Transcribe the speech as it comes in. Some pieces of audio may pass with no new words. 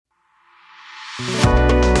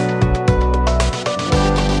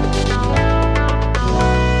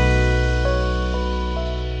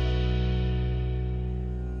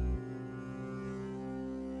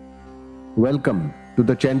Welcome to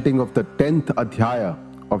the chanting of the 10th Adhyaya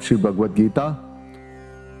of Sri Bhagavad Gita.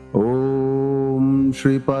 Om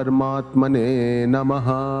Shri Paramatmane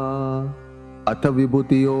Namaha. Atha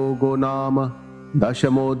Vibhuti Yogo Nama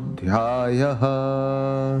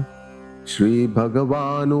Dashamodhyayah. Shri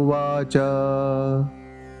Bhagavanu Vacha.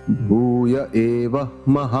 Bhuya eva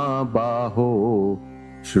Mahabaho.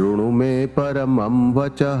 Shrunu me paramam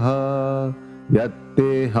vachah.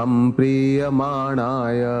 Yatteham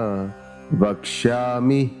priyamanaya.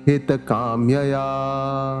 Vakshyami hitakamyaya.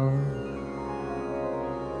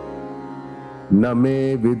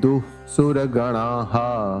 Name viduh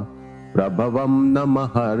suraganaha prabhavam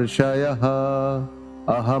namaharshayah.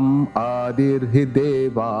 Aham adirhi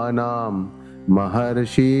devanam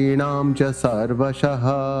maharshinam cha sarvashah.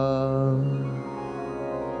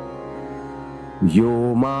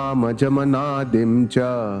 Yo mamajamanadim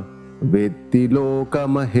cha Vitti loka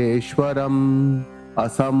maheshwaram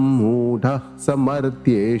asammudha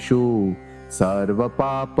samartyeshu sarva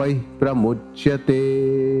papai pramuchyate.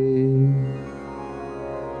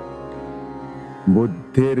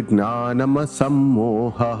 Buddhir gnanam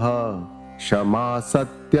sammohaha shama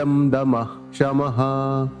satyam damah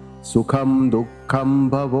shamaha sukham dukkham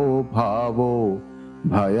bhavo bhavo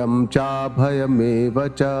bhayam cha bhayameva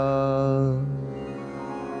cha.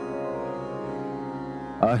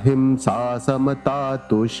 Ahimsa samata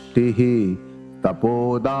tushtihi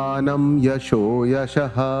tapodanam yasho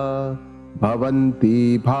yashaha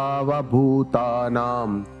bhavanti bhava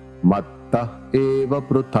bhutanam mattah eva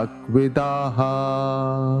pruthak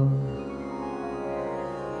vidaha.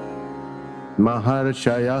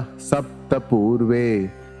 Maharshaya sapta purve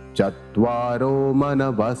chatvaro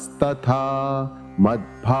manavastatha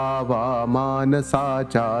madbhava manasa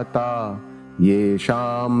chata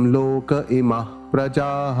yesham loka imah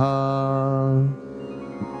prajaha.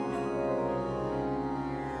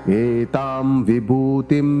 Etam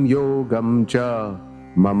vibhutim yogam cha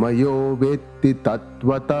mama yo vetti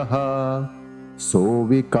tattvataha so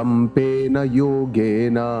vikampena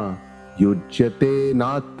yogena yujyate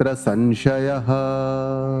natra sanshayah.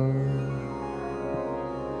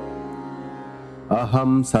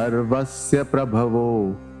 Aham sarvasya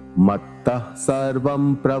prabhavo mattah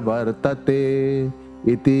sarvam pravartate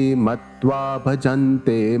iti matva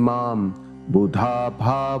bhajante mam buddha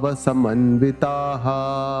bhava samanvitaha.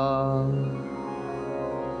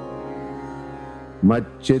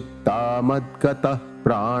 Macchitta madgatah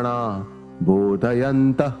prana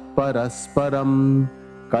bodhayantah parasparam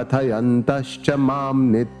kathayantascha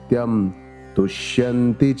mam nityam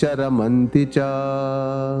tushyanti cha ramanti cha.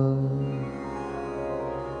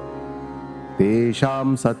 Tesham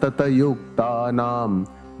satata yuktanam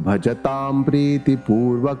bhajatam priti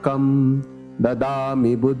purvakam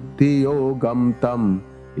dadami buddhi yogam tam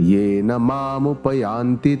yena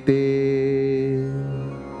mamupayanti te.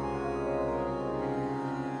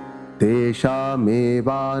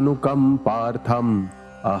 Teshamevanukampartham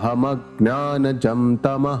ahamajnanajam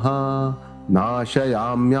tamaha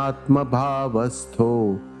nashayamyatma bhavastho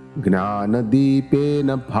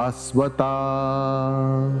gnanadipena bhasvata.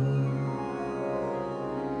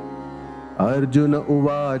 Arjuna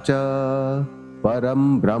uvacha param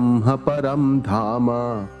brahma param dhama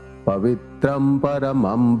pavitram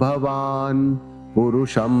paramam bhavan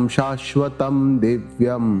purusham shashvatam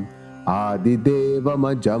divyam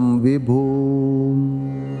adidevamajam vibhum.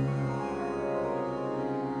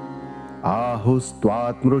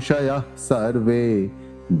 Ahustvatmrushayah sarve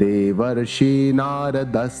devarshi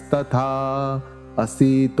naradastatha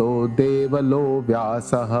asito devalo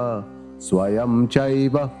vyasah swayam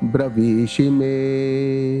chaiva bravishi me.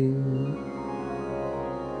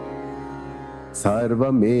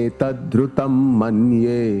 Sarvametadhrutam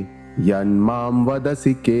manye yanmam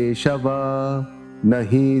vadasi keshava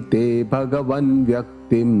nahi te bhagavan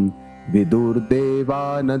vyaktim vidur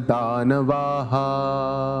devana danavaha.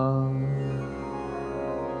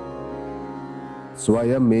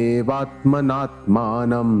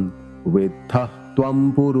 Swayamevatmanatmanam viddhah tvam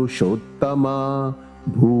purushottama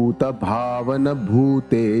bhuta bhavana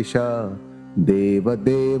bhutesha deva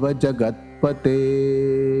deva jagatpate.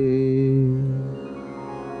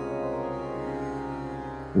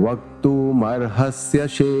 Vaktumarhasya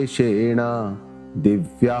sheshena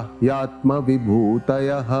divyah yatma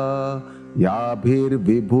vibhutayah yabhir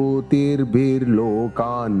vibhutir bhir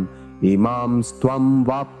lokan imam stvam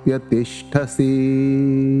vapyatishtasi.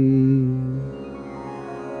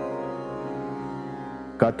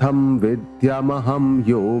 Katham vidyamaham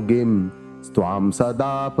yogim स्वां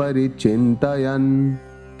सदा परिचिन्तयन्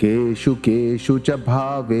केषु केषु च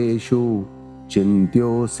भावेषु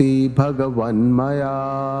चिन्त्योऽसि भगवन्मया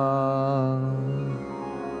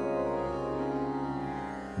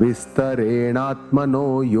विस्तरेणात्मनो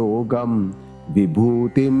योगं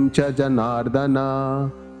विभूतिं च जनार्दन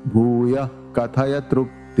भूयः कथय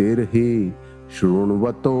तृप्तिर्हि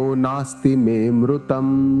शृण्वतो नास्ति मे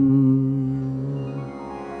मृतम्।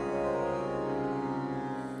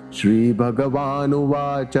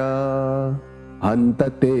 श्रीभगवानुवाच हन्त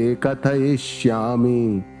ते कथयिष्यामि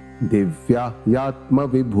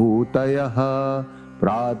दिव्यात्मविभूतयः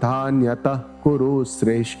प्राधान्यतः कुरु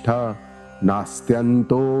श्रेष्ठ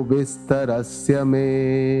नास्त्यन्तो विस्तरस्य मे।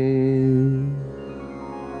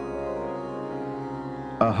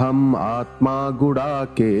 अहम् आत्मा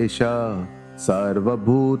गुडाकेश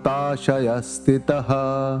सर्वभूताशयस्थितः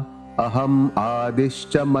अहम्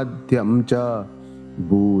आदिश्च मध्यं च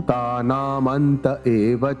भूतानामन्त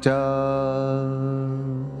एव च।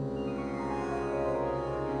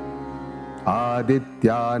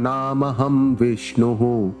 आदित्यानामहं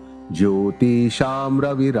विष्णुः ज्योतिषां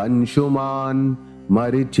रविरंशुमान्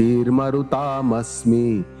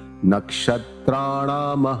मरीचिर्मरुतामस्मि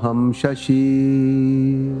नक्षत्राणामहं शशी।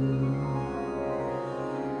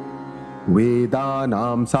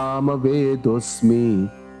 वेदानां सामवेदोऽस्मि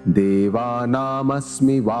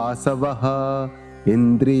देवानामस्मि वासवः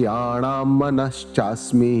इन्द्रियाणां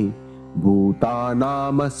मनश्चास्मि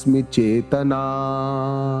भूतानामस्मि चेतना।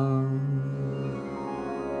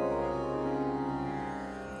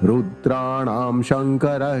 रुद्राणां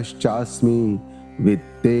शङ्करश्चास्मि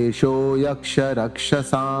वित्तेशो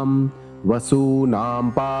यक्षरक्षसां वसूनां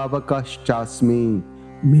पावकश्चास्मि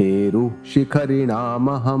मेरुः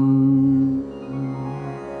शिखरिणामहम्।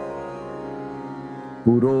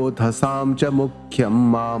 पुरोधसां च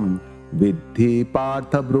मुख्यं मां विद्धि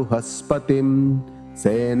पार्थ बृहस्पतिं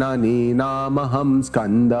सेनानीनामहं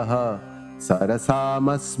स्कन्दः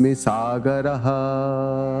सरसामस्मि सागरः।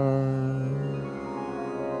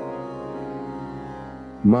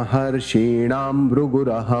 महर्षीणां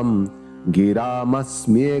भृगुरहं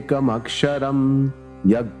गिरामस्म्येकमक्षरं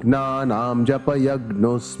यज्ञानां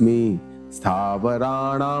जपयज्ञोऽस्मि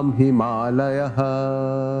स्थावराणां हिमालयः।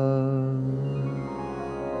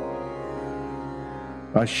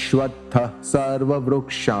 अश्वत्थः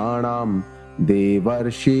सर्ववृक्षाणां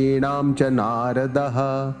देवर्षीणां च नारदः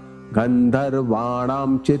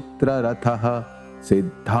गन्धर्वाणां चित्ररथः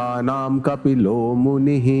सिद्धानां कपिलो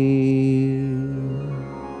मुनिः।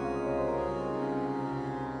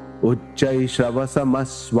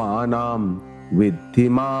 उच्चैश्रवसमस्वानां विद्धि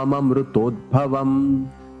माममृतोद्भवम्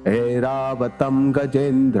ऐरावतं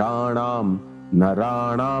गजेन्द्राणां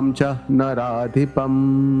नराणां च नराधिपम्।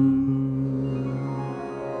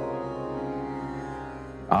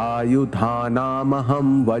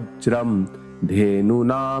 आयुधानामहं वज्रं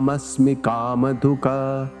धेनूनामस्मि कामधुक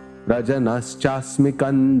प्रजनश्चास्मि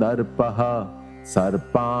कन्दर्पः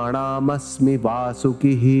सर्पाणामस्मि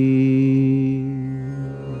वासुकिः।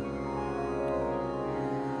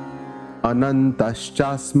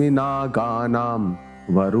 अनन्तश्चास्मि नागानां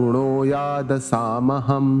वरुणो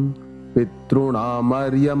यादसामहं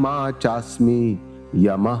पितॄणामर्यमा चास्मि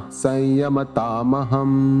यमः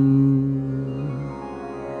संयमतामहम्।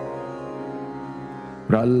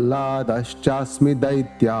 प्रह्लादश्चास्मि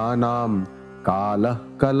दैत्यानां कालः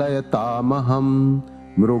कलयतामहं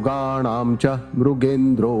मृगाणां च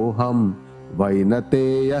मृगेन्द्रोऽहं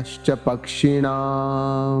वैनतेयश्च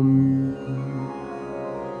पक्षिणाम्।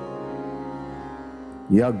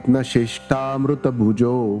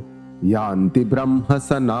 यज्ञशिष्टामृतभुजो यान्ति ब्रह्म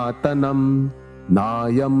सनातनं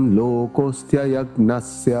नायं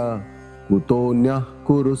लोकोऽस्त्ययज्ञस्य कुतोऽन्यः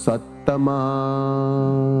कुरु सत्तमा।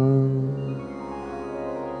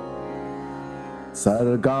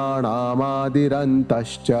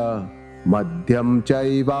 सर्गाणामादिरन्तश्च मध्यं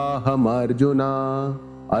चैवाहमर्जुन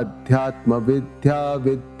अध्यात्मविद्या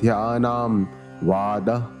विद्यानां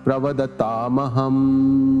वादः प्रवदतामहम्।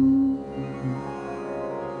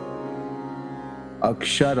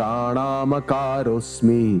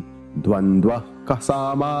 अक्षराणामकारोऽस्मि द्वन्द्वः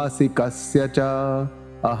सामासिकस्य च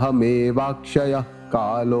अहमेवाक्षयः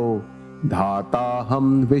कालो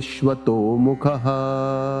धाताहं विश्वतो मुखः।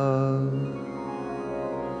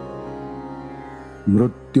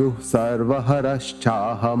 मृत्युः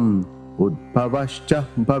सर्वहरश्चाहम् उद्भवश्च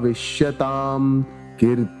भविष्यतां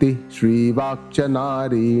कीर्तिः श्रीवाक्च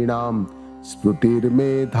नारीणां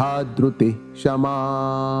स्मृतिर्मेधा धृतिः क्षमा।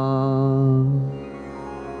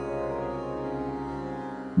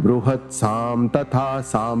 बृहत्सां तथा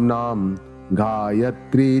साम्नां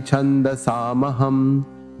गायत्री छन्दसामहं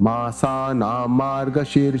मासानां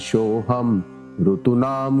मार्गशीर्षोऽहं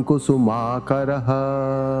ऋतूनां कुसुमाकरः।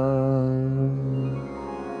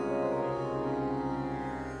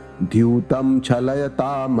 द्यूतं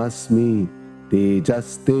छलयतामस्मि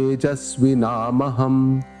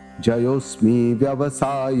तेजस्तेजस्विनामहं। जयोऽस्मि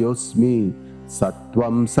व्यवसायोऽस्मि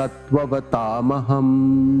सत्त्वं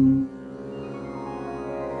सत्त्ववतामहम्।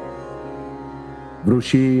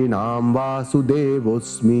 ऋषीणां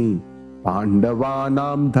वासुदेवोऽस्मि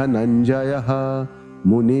पाण्डवानां धनञ्जयः।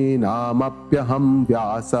 मुनीनामप्यहं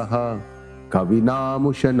व्यासः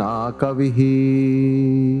कवीनामुशना कविः।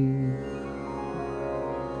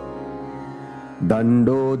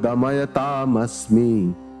 दण्डो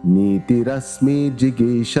दमयतामस्मि नीतिरस्मि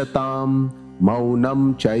जिगीषतां।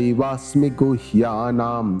 मौनं चैवास्मि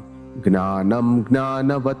गुह्यानां ज्ञानं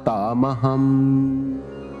ज्ञानवतामहम्।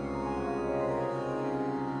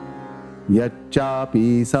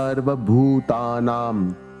 यच्चापि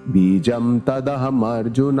सर्वभूतानां बीजं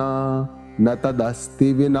तदहमर्जुन। न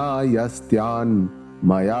तदस्ति विना यस्त्यान्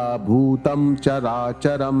मया भूतं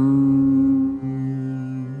चराचरम्।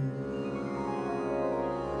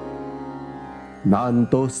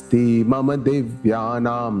 नान्तोऽस्ति मम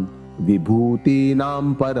दिव्यानां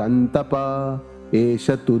विभूतीनां परन्तप। एष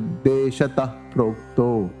तुद्देशतः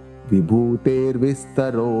प्रोक्तो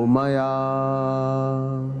विभूतेर्विस्तरो मया।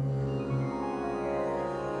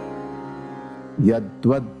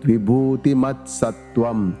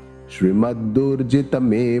 यद्वद्विभूतिमत्सत्त्वं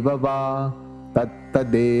श्रीमद्दुर्जितमेव वा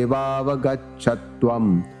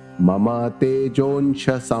तत्तदेवावगच्छत्वं मम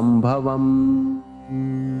तेजोंशसम्भवम्।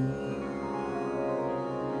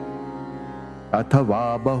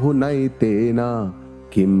 अथवा बहुनैतेन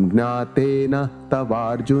किं ज्ञातेन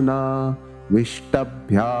तवार्जुन।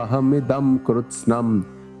 विष्टभ्याहमिदं कृत्स्नम्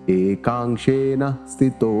एकांशेन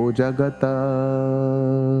स्थितो जगत्।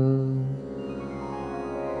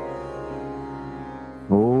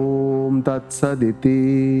 ॐ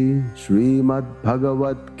तत्सदिति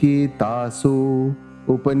श्रीमद्भगवद्गीतासु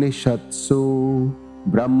उपनिषत्सु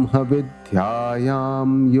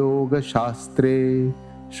ब्रह्मविद्यायां योगशास्त्रे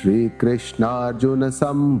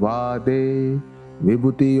श्रीकृष्णार्जुनसंवादे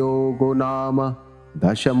विभूतियोगो नाम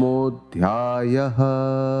 10मोऽध्यायः।